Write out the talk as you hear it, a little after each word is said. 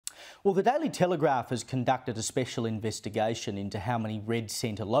Well, the Daily Telegraph has conducted a special investigation into how many Red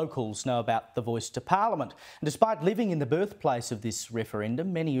Centre locals know about the voice to Parliament. And despite living in the birthplace of this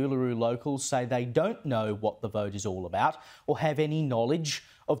referendum, many Uluru locals say they don't know what the vote is all about or have any knowledge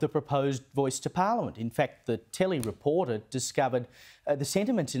of the proposed voice to Parliament. In fact, the Telly reporter discovered the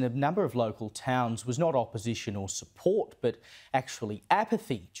sentiment in a number of local towns was not opposition or support, but actually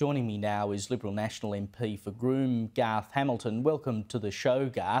apathy. Joining me now is Liberal National MP for Groom, Garth Hamilton. Welcome to the show,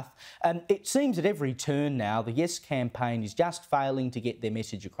 Garth. It seems at every turn now the Yes campaign is just failing to get their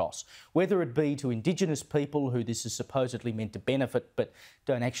message across, whether it be to Indigenous people who this is supposedly meant to benefit but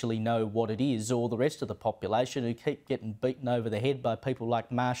don't actually know what it is, or the rest of the population who keep getting beaten over the head by people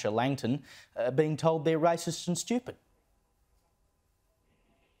like Marsha Langton being told they're racist and stupid.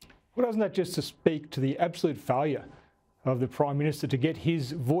 Well, doesn't that just speak to the absolute failure of the Prime Minister to get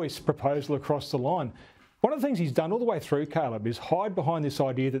his voice proposal across the line? One of the things he's done all the way through, Caleb, is hide behind this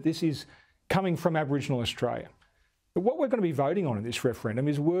idea that this is coming from Aboriginal Australia. But what we're going to be voting on in this referendum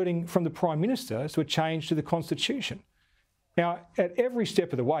is wording from the Prime Minister to a change to the Constitution. Now, at every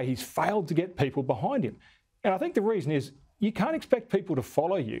step of the way, he's failed to get people behind him. And I think the reason is you can't expect people to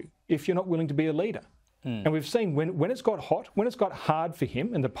follow you if you're not willing to be a leader. And we've seen when it's got hot, when it's got hard for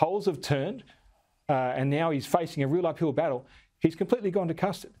him and the polls have turned and now he's facing a real uphill battle, he's completely gone to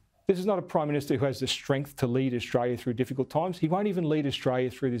custard. This is not a Prime Minister who has the strength to lead Australia through difficult times. He won't even lead Australia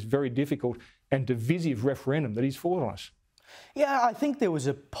through this very difficult and divisive referendum that he's fought on us. Yeah, I think there was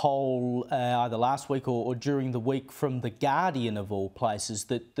a poll either last week or during the week from The Guardian, of all places,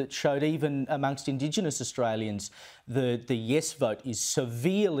 that showed even amongst Indigenous Australians the yes vote is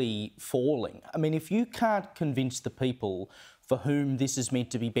severely falling. I mean, if you can't convince the people for whom this is meant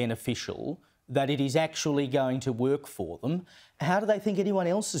to be beneficial that it is actually going to work for them, how do they think anyone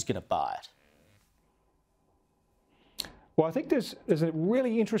else is going to buy it? Well, I think there's a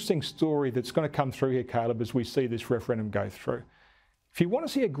really interesting story that's going to come through here, Caleb, as we see this referendum go through. If you want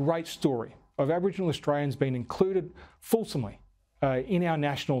to see a great story of Aboriginal Australians being included fulsomely in our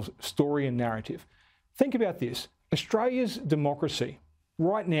national story and narrative, think about this. Australia's democracy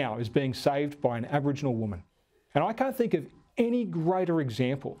right now is being saved by an Aboriginal woman. And I can't think of any greater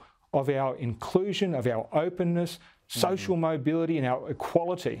example of our inclusion, of our openness, social mobility and our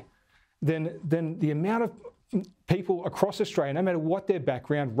equality than the amount of people across Australia, no matter what their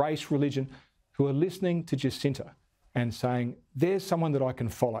background, race, religion, who are listening to Jacinta and saying, there's someone that I can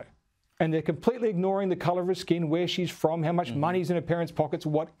follow. And they're completely ignoring the colour of her skin, where she's from, how much money's in her parents' pockets,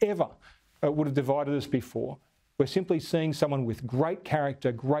 whatever would have divided us before. We're simply seeing someone with great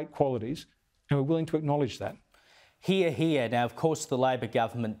character, great qualities, and we're willing to acknowledge that. Hear, hear. Now, of course, the Labor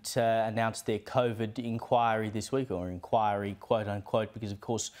government announced their COVID inquiry this week, or inquiry, quote unquote, because, of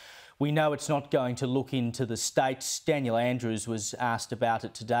course, we know it's not going to look into the states. Daniel Andrews was asked about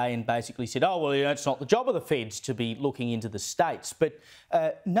it today and basically said, oh, well, you know, it's not the job of the feds to be looking into the states. But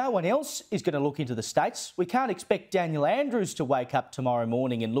no one else is going to look into the states. We can't expect Daniel Andrews to wake up tomorrow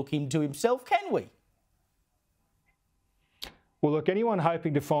morning and look into himself, can we? Well, look, anyone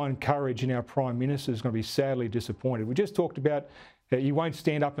hoping to find courage in our Prime Minister is going to be sadly disappointed. We just talked about he won't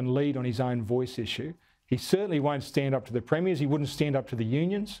stand up and lead on his own voice issue. He certainly won't stand up to the premiers. He wouldn't stand up to the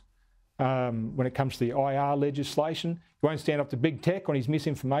unions when it comes to the IR legislation. He won't stand up to big tech on his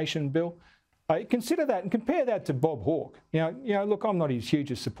misinformation bill. Consider that and compare that to Bob Hawke. You know, look, I'm not his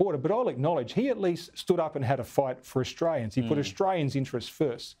hugest supporter, but I'll acknowledge he at least stood up and had a fight for Australians. He put Australians' interests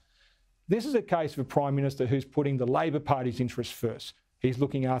first. This is a case of a Prime Minister who's putting the Labor Party's interests first. He's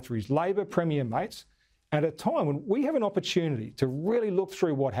looking after his Labor Premier mates at a time when we have an opportunity to really look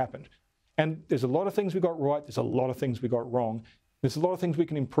through what happened. And there's a lot of things we got right, there's a lot of things we got wrong, there's a lot of things we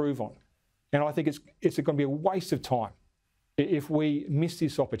can improve on. And I think it's going to be a waste of time if we miss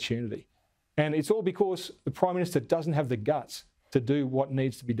this opportunity. And it's all because the Prime Minister doesn't have the guts to do what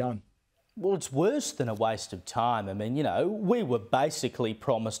needs to be done. Well, it's worse than a waste of time. I mean, you know, we were basically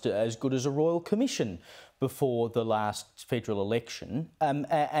promised as good as a Royal Commission before the last federal election,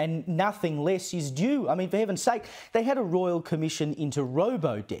 and nothing less is due. I mean, for heaven's sake, they had a Royal Commission into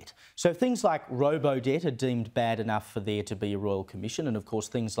robo-debt. So things like robo-debt are deemed bad enough for there to be a Royal Commission, and of course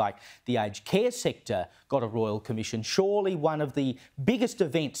things like the aged care sector got a Royal Commission. Surely one of the biggest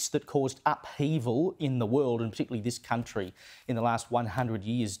events that caused upheaval in the world, and particularly this country, in the last 100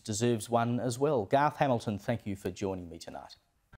 years deserves one as well. Garth Hamilton, thank you for joining me tonight.